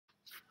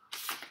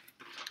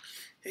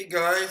Hey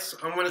guys,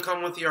 I'm going to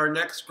come with our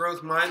next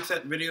growth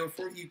mindset video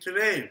for you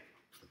today.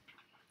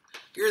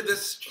 Here's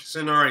this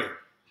scenario.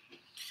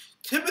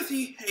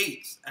 Timothy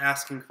hates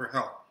asking for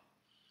help.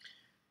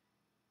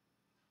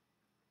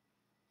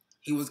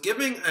 He was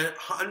giving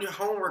a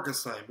homework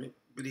assignment,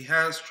 but he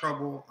has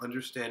trouble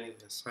understanding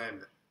the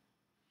assignment.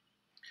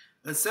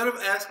 Instead of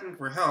asking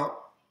for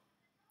help,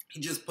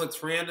 he just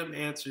puts random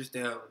answers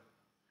down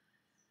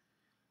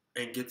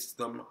and gets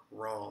them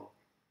wrong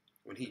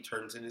when he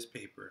turns in his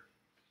paper.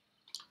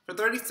 For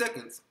 30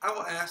 seconds, I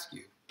will ask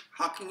you,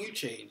 how can you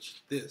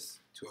change this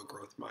to a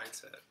growth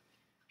mindset?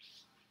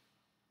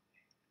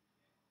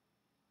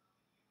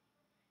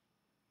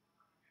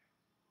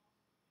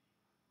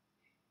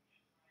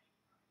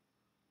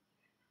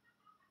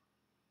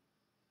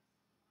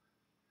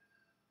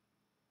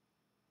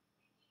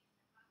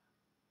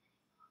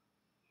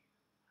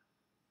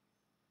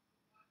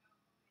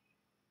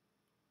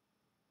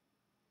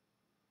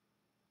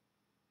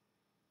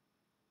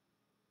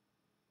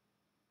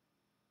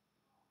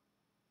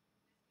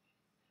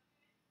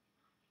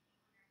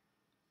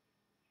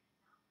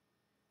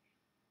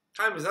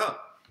 Time is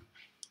up.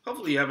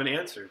 Hopefully you have an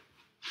answer.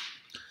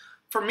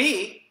 For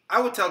me, I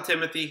would tell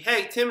Timothy,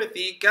 hey,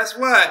 Timothy, guess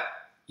what?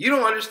 You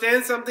don't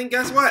understand something?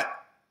 Guess what?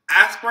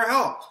 Ask for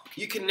help.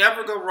 You can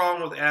never go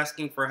wrong with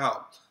asking for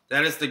help.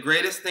 That is the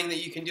greatest thing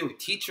that you can do.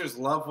 Teachers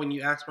love when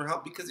you ask for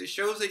help because it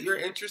shows that you're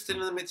interested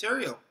in the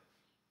material.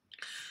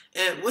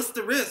 And what's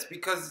the risk?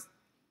 Because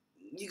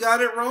you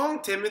got it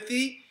wrong,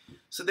 Timothy.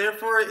 So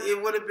therefore,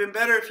 it would have been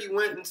better if you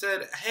went and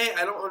said, hey,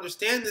 I don't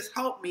understand this.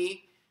 Help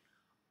me.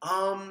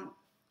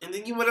 And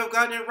then you would have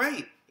gotten it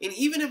right. And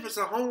even if it's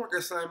a homework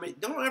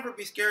assignment, don't ever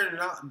be scared to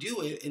not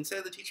do it and say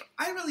to the teacher,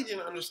 I really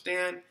didn't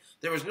understand.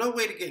 There was no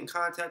way to get in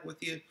contact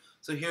with you.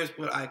 So here's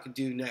what I could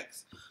do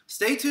next.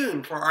 Stay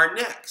tuned for our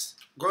next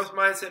growth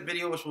mindset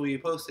video, which will be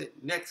posted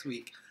next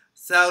week.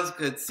 Sounds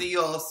good. See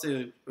you all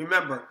soon.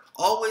 Remember,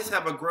 always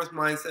have a growth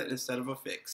mindset instead of a fix.